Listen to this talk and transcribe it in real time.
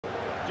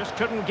Just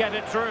couldn't get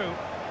it through.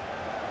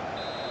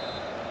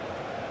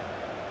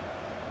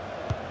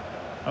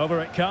 Over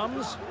it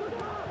comes.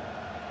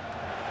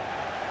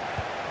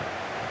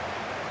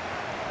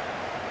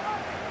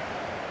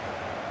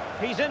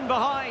 He's in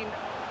behind.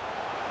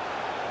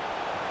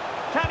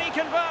 Can he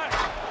convert?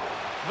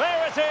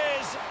 There it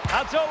is.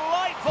 A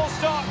delightful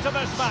start to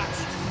this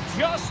match.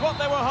 Just what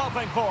they were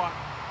hoping for.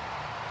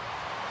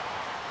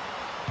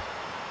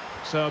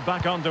 So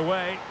back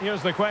underway.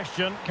 Here's the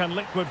question. Can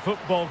Liquid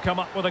Football come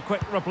up with a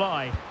quick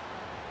reply?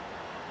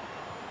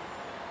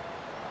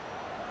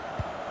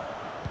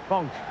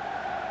 Bonk.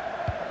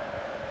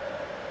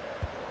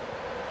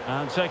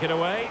 And take it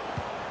away.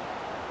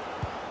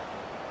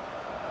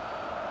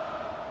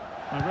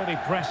 And really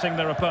pressing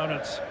their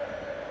opponents.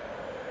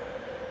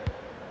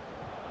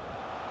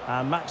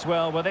 And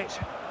Maxwell with it.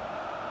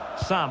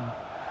 Sam.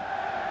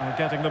 And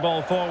getting the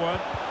ball forward.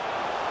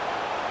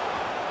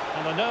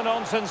 And a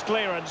no-nonsense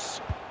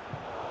clearance.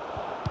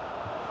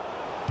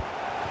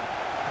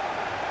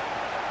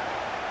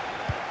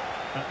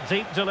 A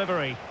deep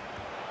delivery.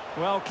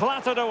 Well,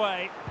 clattered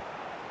away.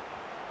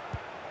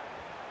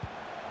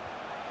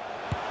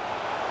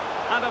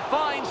 And a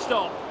fine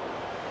stop.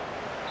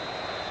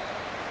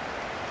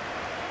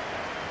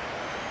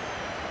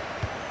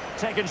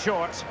 Taken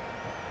short.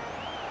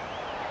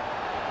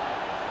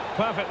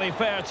 Perfectly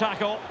fair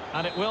tackle,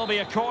 and it will be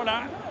a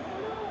corner.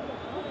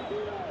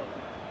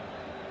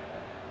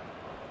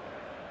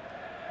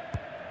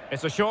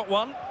 It's a short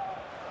one.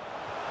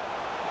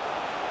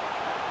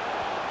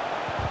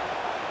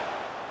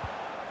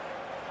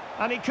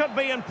 And he could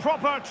be in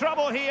proper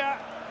trouble here.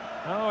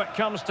 Oh, it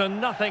comes to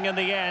nothing in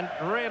the end.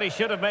 Really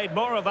should have made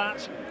more of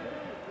that.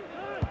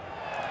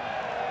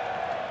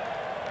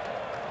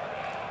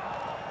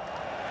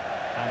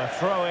 And a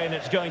throw-in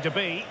it's going to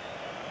be.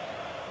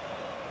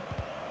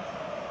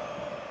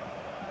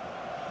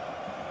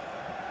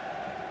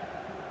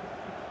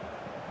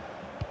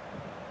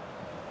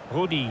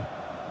 Rudi.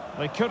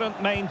 They couldn't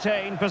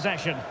maintain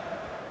possession.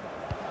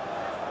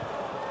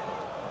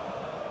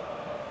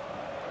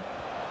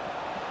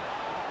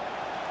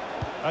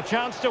 A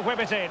chance to whip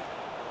it in.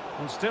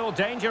 And still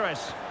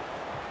dangerous.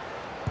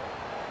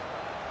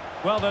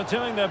 Well, they're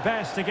doing their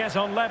best to get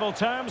on level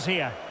terms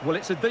here. Well,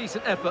 it's a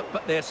decent effort,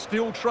 but they're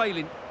still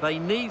trailing. They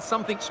need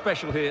something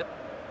special here.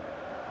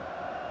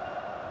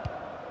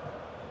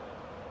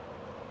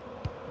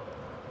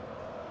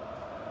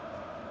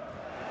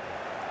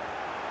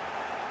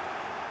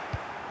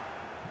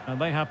 And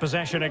they have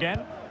possession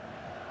again.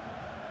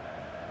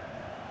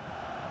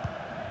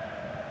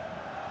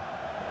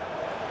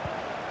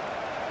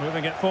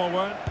 Moving it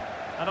forward.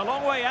 And a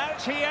long way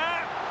out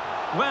here.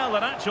 Well,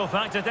 in actual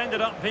fact, it ended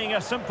up being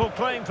a simple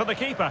claim for the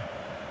keeper.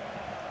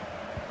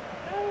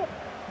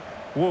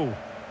 Whoa.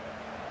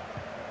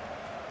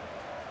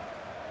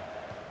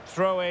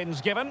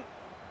 Throw-ins given.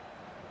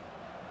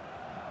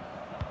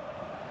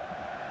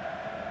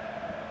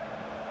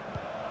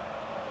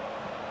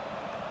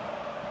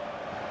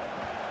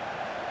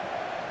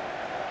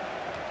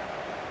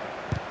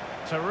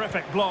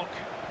 Terrific block.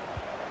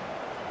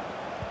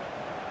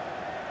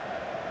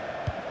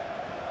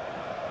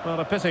 Well,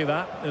 a pity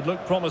that. It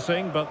looked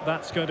promising, but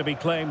that's going to be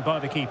claimed by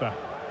the keeper.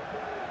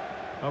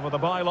 Over the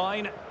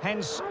byline,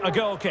 hence a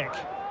goal kick.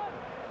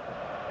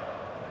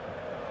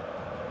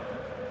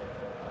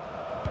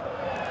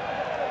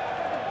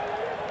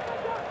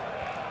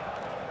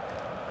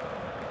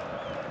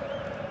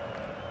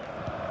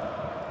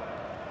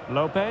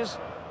 Lopez.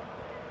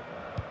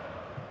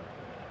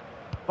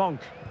 Bonk.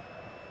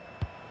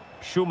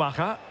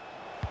 Schumacher.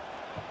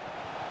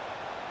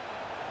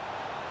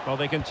 Well,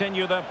 they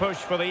continue their push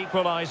for the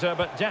equaliser,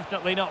 but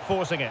definitely not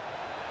forcing it.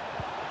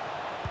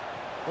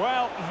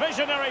 Well,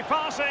 visionary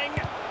passing.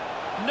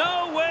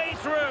 No way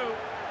through.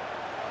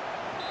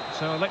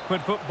 So a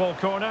Liquid Football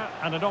corner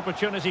and an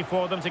opportunity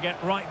for them to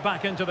get right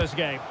back into this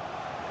game.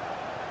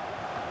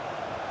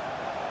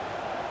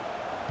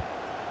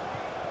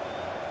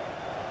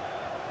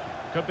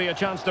 Could be a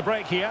chance to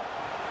break here.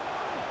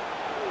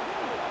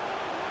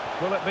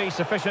 Will it be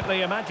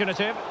sufficiently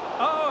imaginative?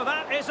 Oh,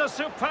 that is a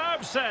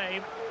superb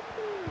save.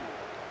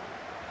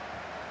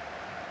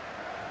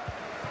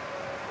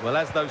 Well,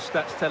 as those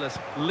stats tell us,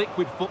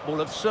 Liquid Football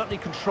have certainly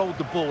controlled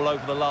the ball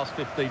over the last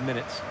 15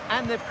 minutes.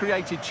 And they've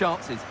created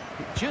chances.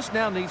 It just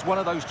now needs one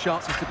of those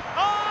chances to be...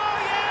 Oh,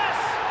 yes!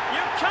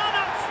 You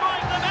cannot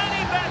strike them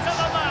any better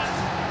than that!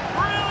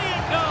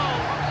 Brilliant goal!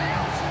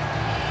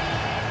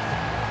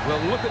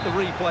 Well, look at the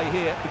replay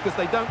here, because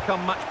they don't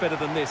come much better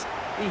than this.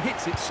 He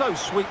hits it so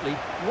sweetly.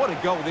 What a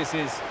goal this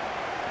is.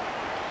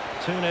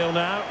 2-0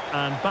 now,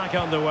 and back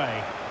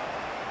underway.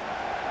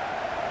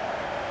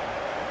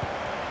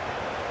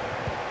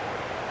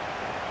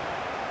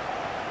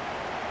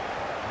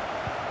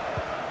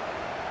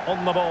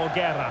 On the ball,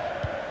 Guerra.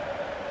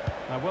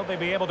 Now, will they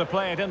be able to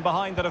play it in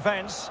behind the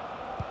defence?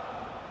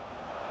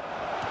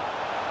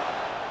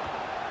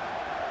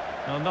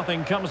 Well,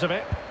 nothing comes of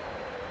it.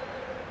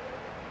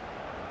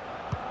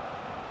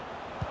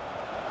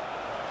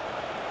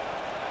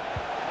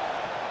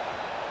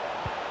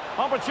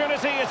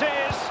 Opportunity it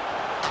is.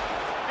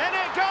 In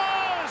it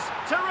goes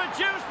to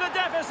reduce the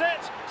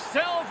deficit.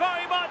 Still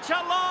very much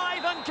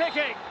alive and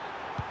kicking.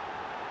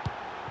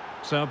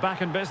 So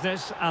back in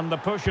business, and the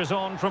push is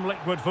on from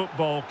Liquid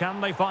Football. Can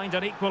they find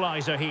an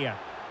equaliser here?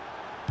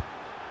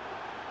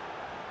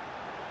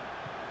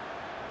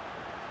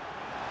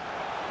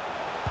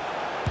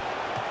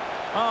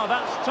 Oh,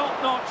 that's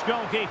top-notch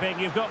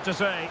goalkeeping, you've got to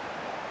say.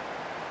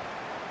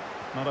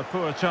 Not a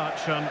poor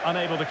touch and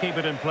unable to keep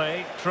it in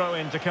play. Throw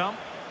in to come.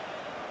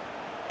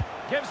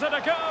 Gives it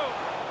a go.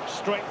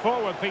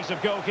 Straightforward piece of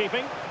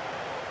goalkeeping.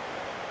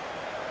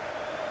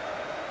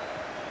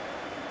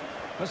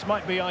 This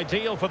might be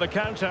ideal for the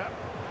counter.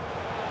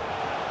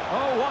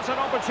 Oh, what an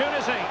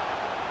opportunity.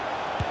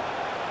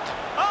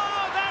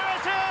 Oh, there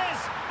it is!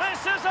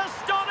 This is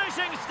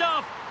astonishing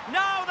stuff!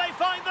 Now they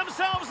find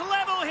themselves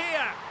level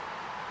here!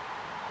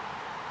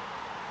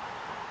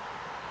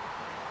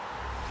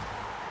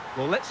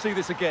 Well, let's see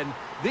this again.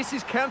 This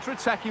is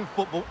counter-attacking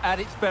football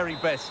at its very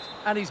best.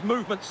 And his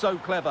movement's so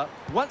clever.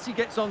 Once he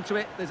gets onto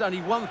it, there's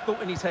only one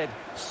thought in his head.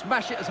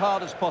 Smash it as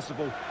hard as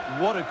possible.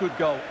 What a good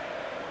goal.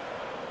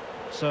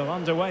 So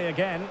underway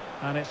again,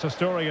 and it's a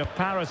story of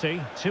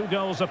parity. 2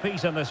 goals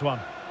apiece in this one.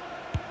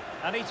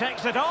 And he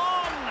takes it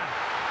on!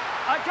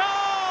 A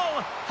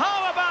goal!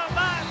 How about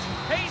that?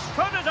 He's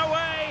put it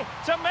away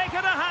to make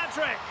it a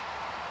hat-trick.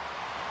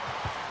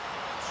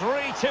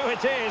 3-2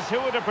 it is.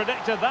 Who would have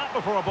predicted that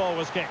before a ball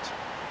was kicked?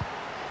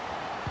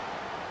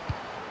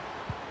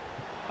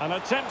 And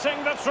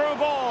attempting the through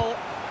ball.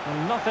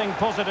 And nothing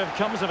positive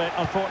comes of it,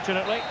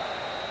 unfortunately.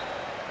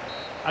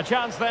 A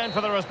chance then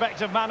for the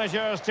respective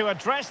managers to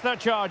address their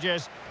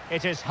charges.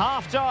 It is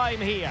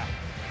half-time here.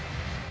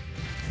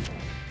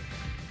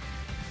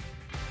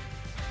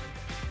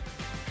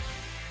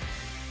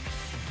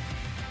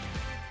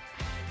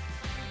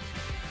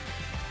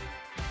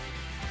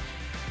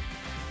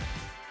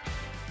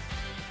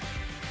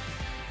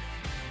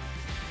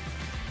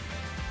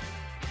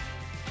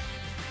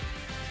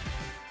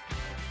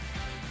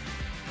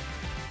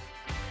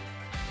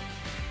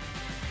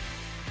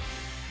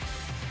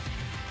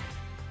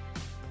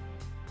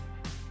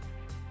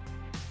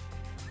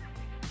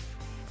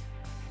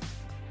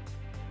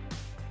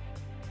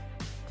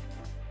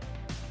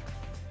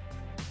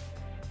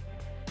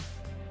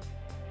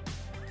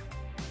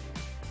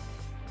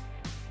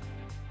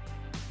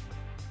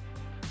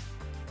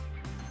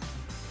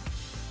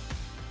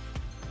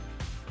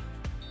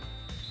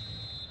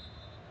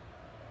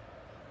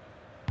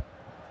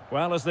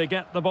 Well, as they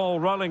get the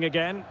ball rolling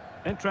again,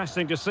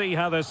 interesting to see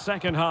how the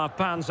second half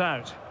pans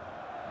out.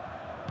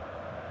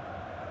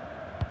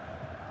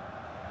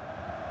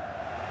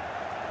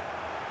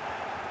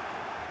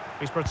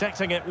 He's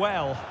protecting it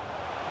well.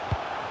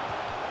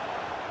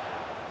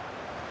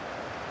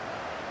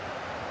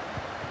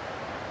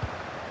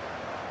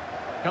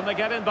 Can they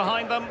get in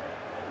behind them?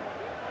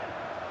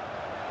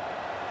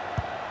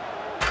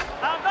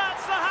 And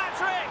that's the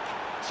hat-trick!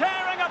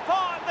 Tearing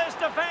apart this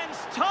defence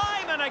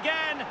time and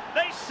again.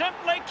 They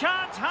simply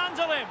can't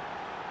handle him.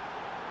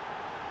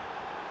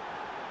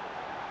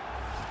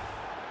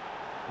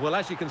 Well,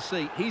 as you can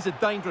see, he's a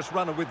dangerous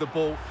runner with the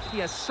ball. He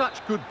has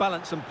such good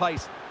balance and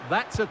pace.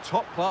 That's a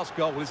top-class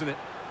goal, isn't it?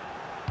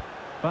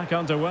 Back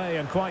underway,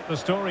 and quite the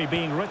story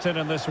being written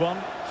in this one.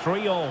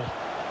 3-3.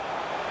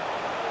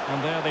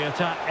 And there the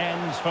attack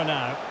ends for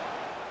now.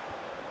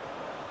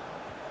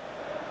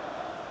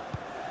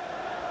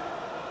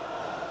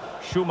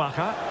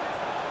 Schumacher.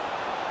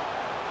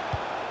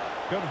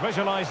 Good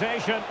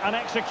visualisation and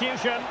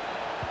execution.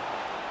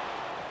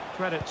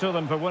 Credit to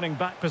them for winning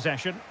back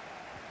possession.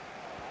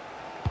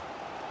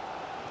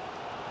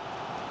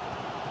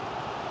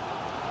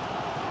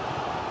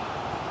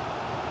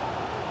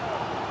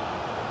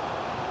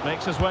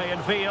 Makes his way in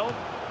field.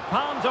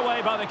 Palmed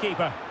away by the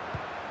keeper.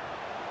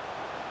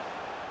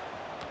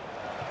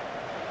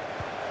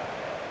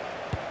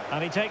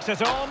 And he takes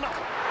it on. And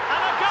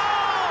a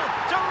goal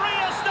to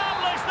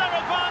re-establish their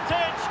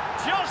advantage.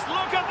 Just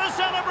look at the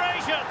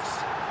celebrations.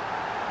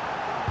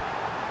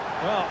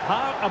 Well,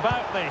 how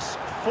about this?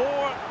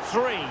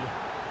 4-3.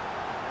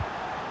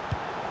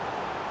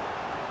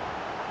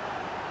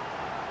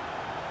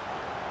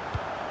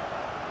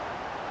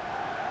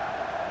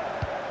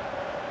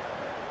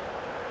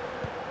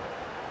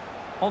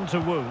 On to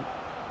Wu.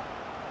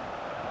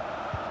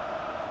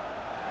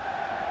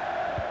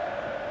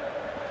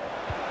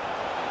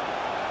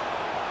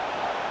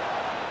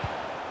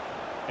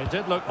 It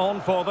did look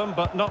on for them,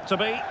 but not to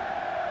be.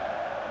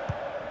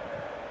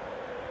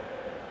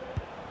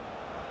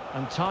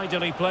 And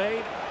tidily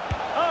played.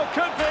 Oh,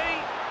 could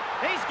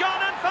be. He's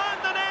gone and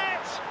found the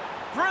net.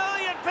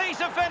 Brilliant piece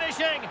of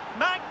finishing.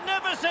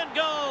 Magnificent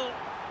goal.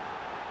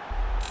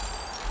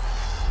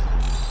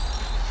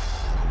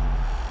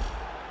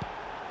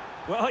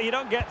 Well, you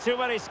don't get too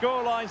many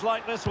scorelines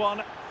like this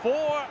one.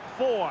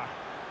 4-4.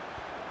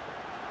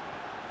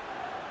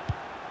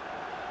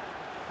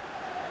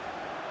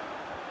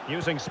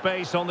 Using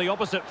space on the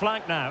opposite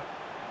flank now.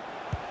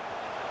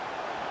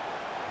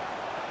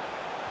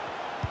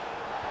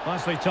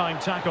 Nicely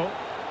timed tackle.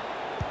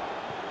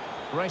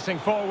 Racing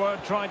forward,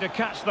 trying to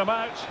catch them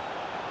out.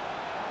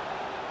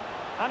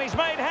 And he's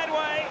made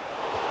headway.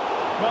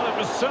 Well, it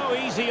was so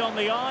easy on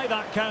the eye,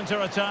 that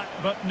counter-attack,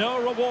 but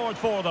no reward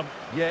for them.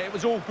 Yeah, it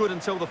was all good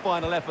until the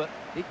final effort.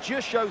 It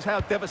just shows how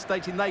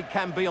devastating they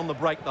can be on the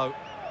break, though.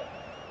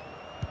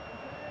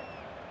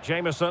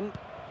 Jameson.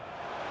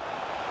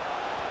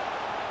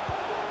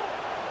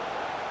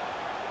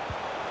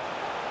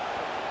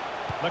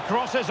 The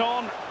cross is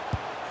on.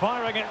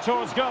 Firing it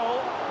towards goal.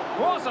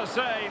 What a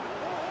save!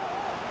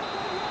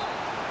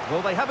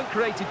 Well, they haven't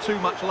created too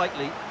much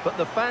lately, but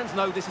the fans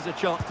know this is a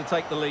chance to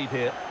take the lead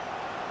here.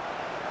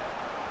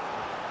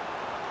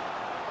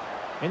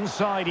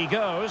 Inside he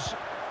goes.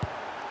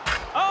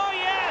 Oh,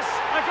 yes!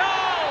 A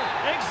goal!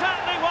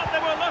 Exactly what they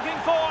were looking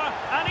for,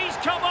 and he's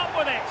come up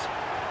with it.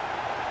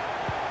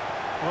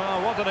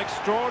 Well, what an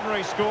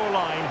extraordinary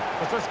scoreline.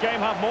 Does this game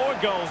have more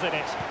goals in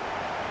it?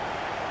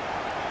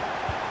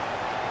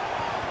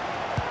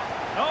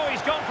 Oh,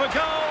 he's gone for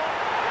goal.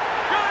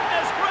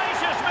 Goodness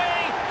gracious me!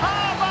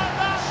 How about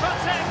that for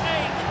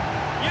technique?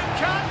 You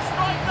can't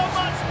strike them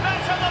much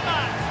better than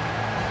that.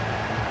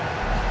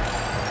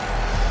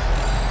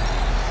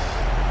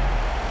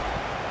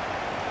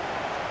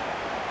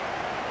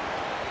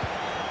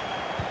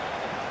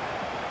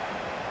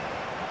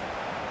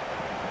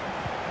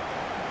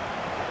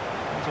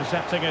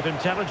 Intercepting it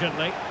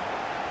intelligently.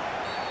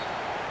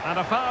 And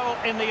a foul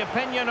in the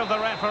opinion of the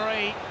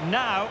referee.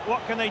 Now,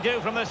 what can they do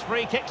from this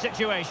free kick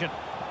situation?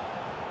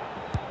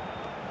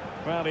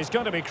 Well, he's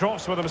going to be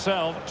cross with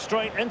himself,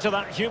 straight into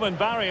that human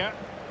barrier.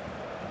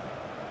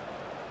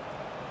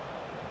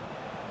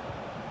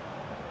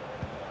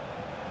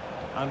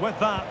 And with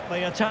that,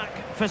 the attack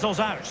fizzles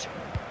out.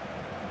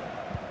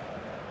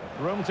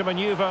 Room to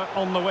manoeuvre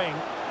on the wing.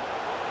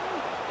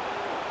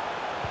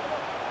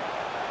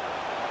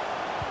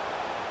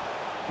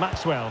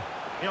 Maxwell.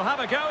 He'll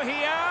have a go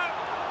here.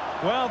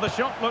 Well, the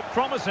shot looked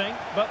promising,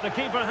 but the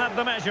keeper had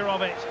the measure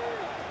of it.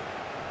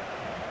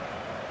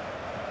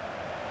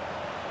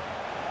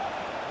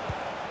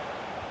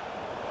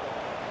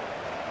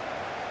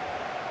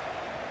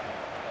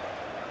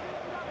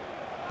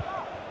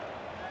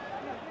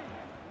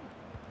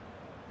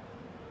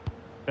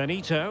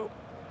 Benito.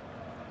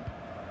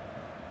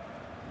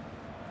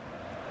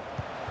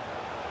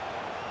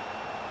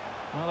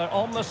 Well, they're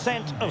on the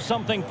scent of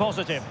something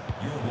positive.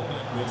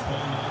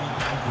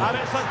 And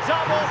it's a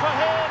double for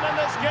him in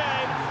this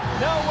game.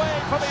 No way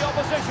for the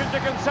opposition to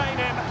contain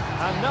him.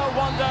 And no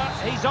wonder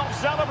he's off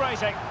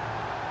celebrating.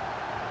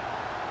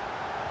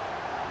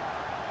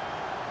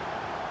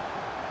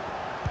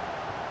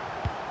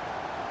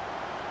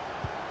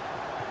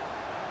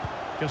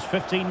 Just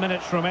 15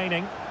 minutes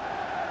remaining.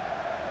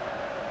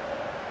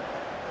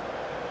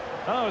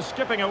 Oh,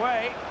 skipping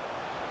away.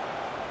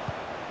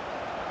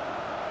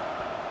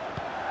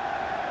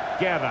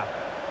 Guerra.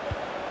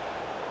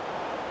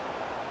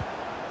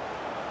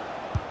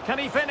 Can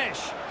he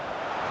finish?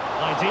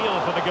 Ideal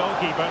for the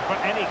goalkeeper, for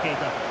any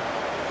keeper.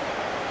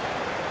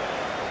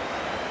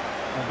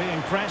 They're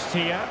being pressed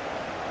here.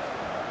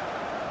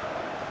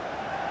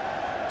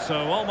 So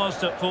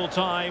almost at full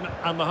time,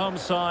 and the home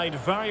side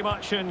very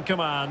much in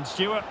command.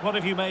 Stuart, what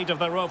have you made of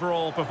their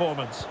overall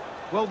performance?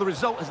 Well, the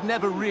result has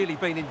never really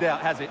been in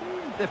doubt, has it?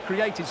 They've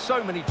created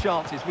so many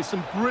chances with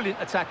some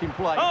brilliant attacking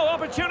play. Oh,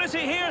 opportunity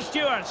here,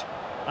 Stuart.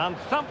 And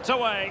thumped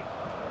away.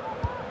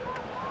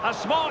 A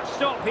smart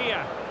stop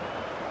here.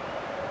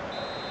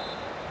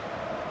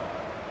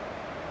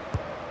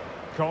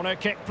 Corner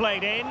kick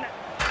played in.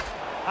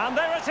 And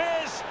there it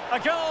is, a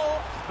goal.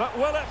 But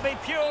will it be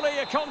purely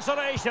a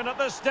consolation at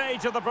this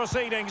stage of the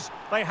proceedings?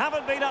 They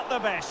haven't been at their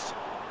best.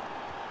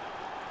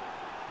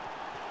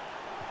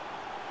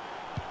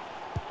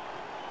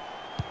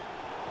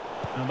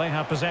 And they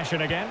have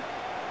possession again.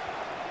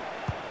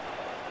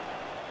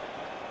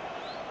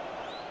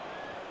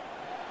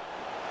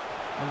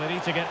 And they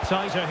need to get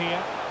tighter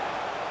here.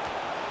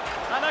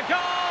 And a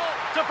goal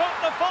to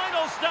put the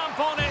final stamp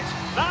on it.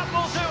 That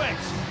will do it.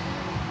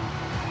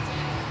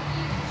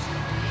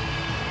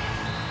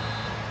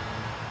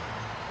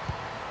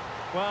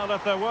 Well,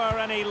 if there were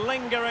any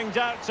lingering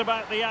doubts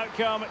about the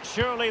outcome,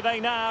 surely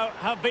they now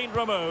have been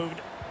removed.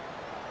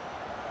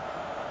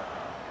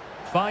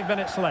 5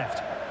 minutes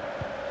left.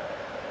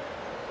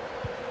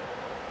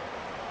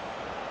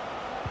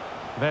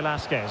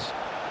 Velasquez.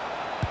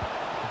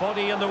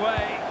 Body in the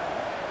way.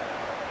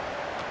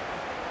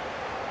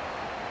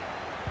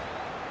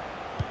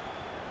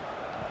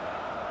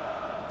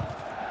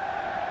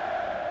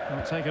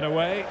 Well, taken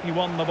away. He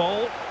won the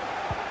ball.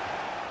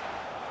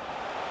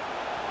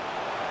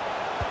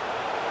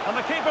 And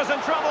the keeper's in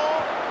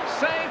trouble.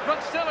 Saved,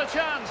 but still a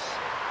chance.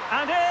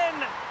 And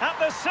in at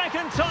the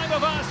second time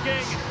of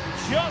asking.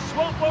 Just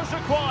what was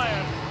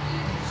required.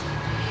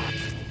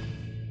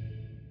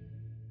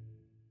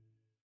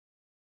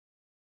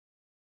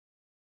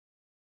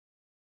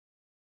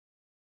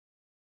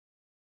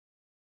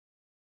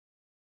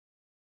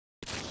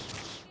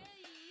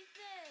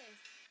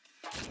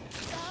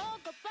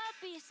 Saoco,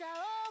 papi,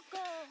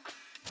 saoco.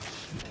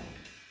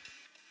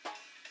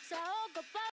 Saoco, papi.